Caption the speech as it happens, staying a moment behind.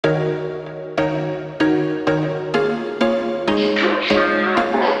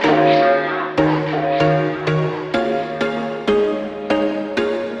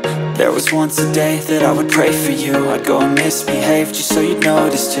once a day that I would pray for you. I'd go and misbehave just so you'd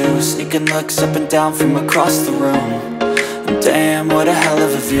notice too. Sneaking looks up and down from across the room. And damn, what a hell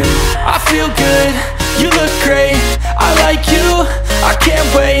of a view. I feel good, you look great, I like you, I can't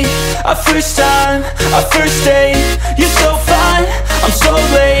wait. A first time, a first date, you're so fine, I'm so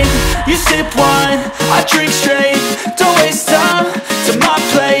late. You sip wine, I drink straight, don't waste time to my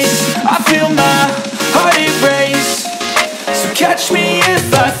place. I feel my heart erase, so catch me if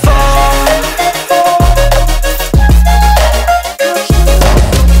I fall.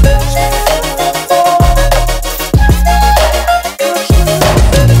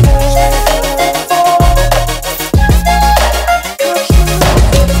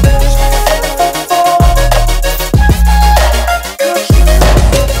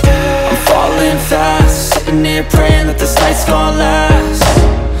 Praying that this night's gonna last.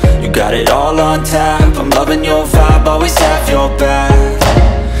 You got it all on tap, I'm loving your vibe, always have your back.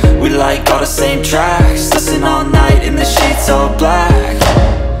 We like all the same tracks, listen all night in the sheets all black.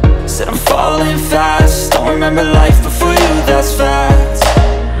 Said I'm falling fast, don't remember life before you, that's fact.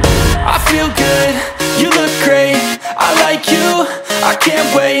 I feel good, you look great, I like you, I can't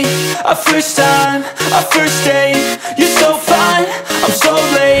wait. A first time, a first date, you're so fine, I'm so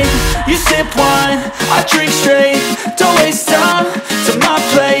late. You sip wine, I drink straight, don't waste time to my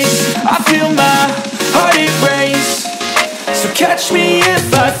place. I feel my heart erase, so catch me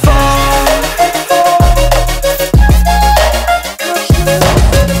if I fall.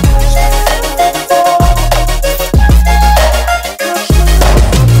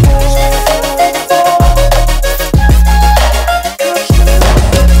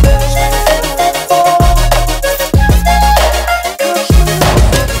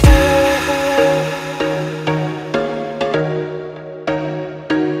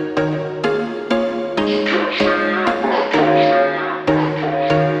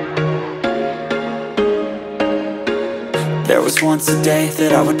 There was once a day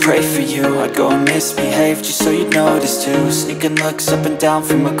that I would pray for you. I'd go and misbehave just so you'd notice too. Sneaking looks up and down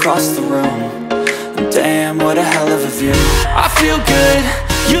from across the room. And damn, what a hell of a view. I feel good,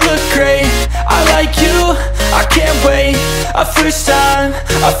 you look great, I like you, I can't wait. A first time,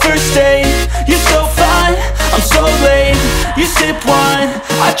 a first date, you're so fine, I'm so late. You sip wine,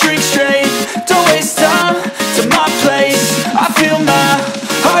 I drink straight, don't waste time to my place. I feel my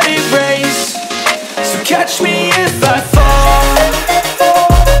heart erase, so catch me if I fall.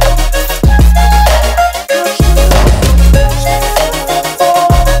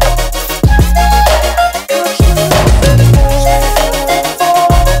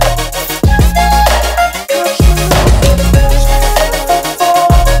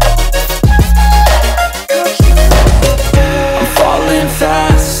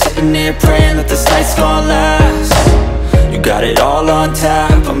 Praying that this night's gonna last. You got it all on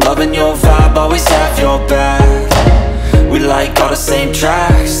tap, I'm loving your vibe, always have your back. We like all the same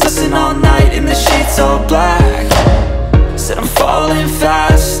tracks, listen all night in the sheets all black. Said I'm falling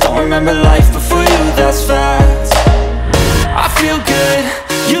fast, don't remember life before you, that's fact. I feel good,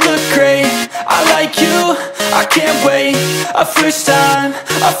 you look great, I like you, I can't wait. A first time,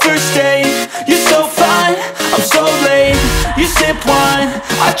 a first date, you're so fine, I'm so late. You sip wine,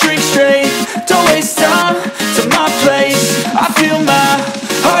 I drink straight, don't waste time to my place. I feel my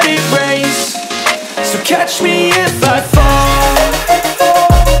heart erase, so catch me if I fall.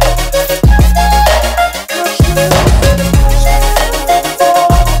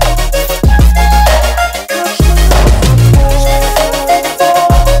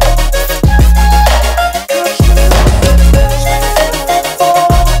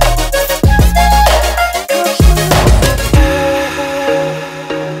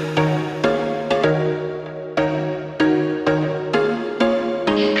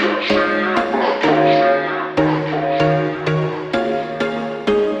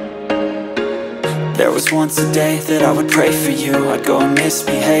 There was once a day that I would pray for you. I'd go and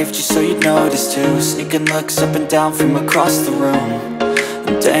misbehave just so you'd notice too. Sneaking looks up and down from across the room.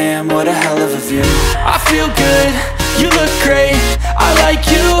 And damn, what a hell of a view. I feel good, you look great, I like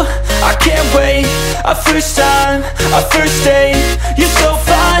you, I can't wait. A first time, a first date, you're so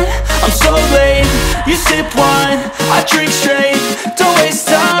fine, I'm so late. You sip wine, I drink straight, don't waste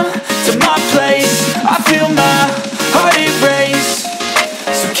time to my place. I feel my heart erase,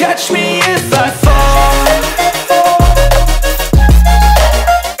 so catch me if I fall.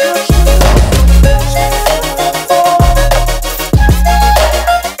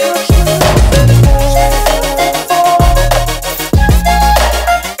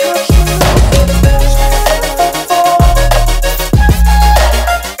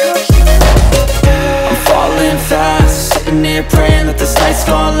 Praying that this night's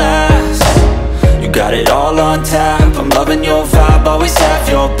gonna last. always have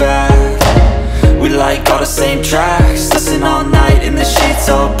your back. We like all the same tracks, listen all night in the sheets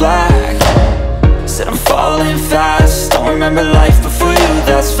all black. Said I'm falling fast, don't remember life before you,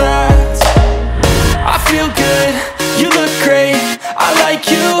 that's fact. I feel good, you look great, I like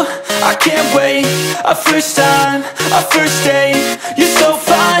you, I can't wait. A first time, a first date, you're so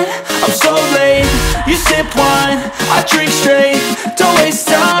fine, I'm so late. You sip wine, I drink straight, don't waste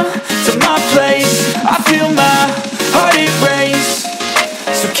time to my place. I feel my heart erase,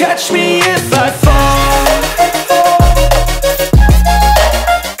 so catch me if I fall.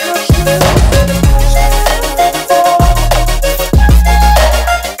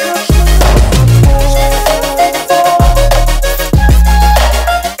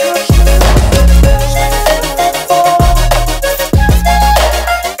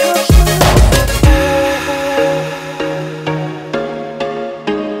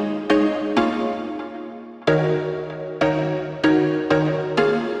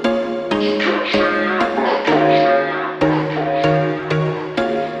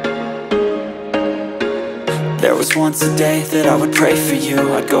 There was once a day that I would pray for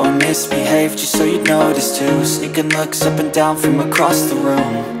you. I'd go and misbehave just so you'd notice too. Sneaking looks up and down from across the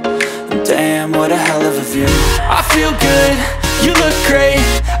room, and damn, what a hell of a view. I feel good, you look great,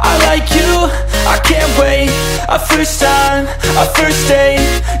 I like you, I can't wait. A first time, a first date,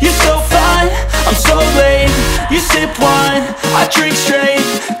 you're so fine, I'm so late. You sip wine, I drink straight,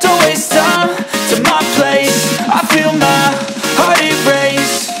 don't waste time to my place. I feel my heart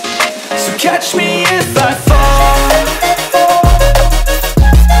erase, so catch me if I fall.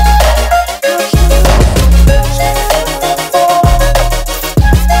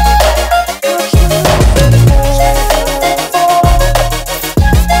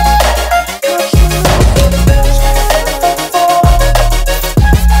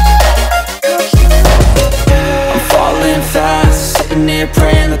 Sitting here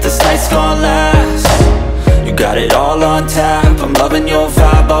praying that this night's gonna last. You got it all on tap, I'm loving your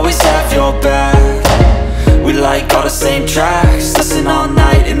vibe, always have your back. We like all the same tracks, listen all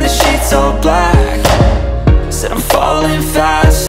night in the sheets all black.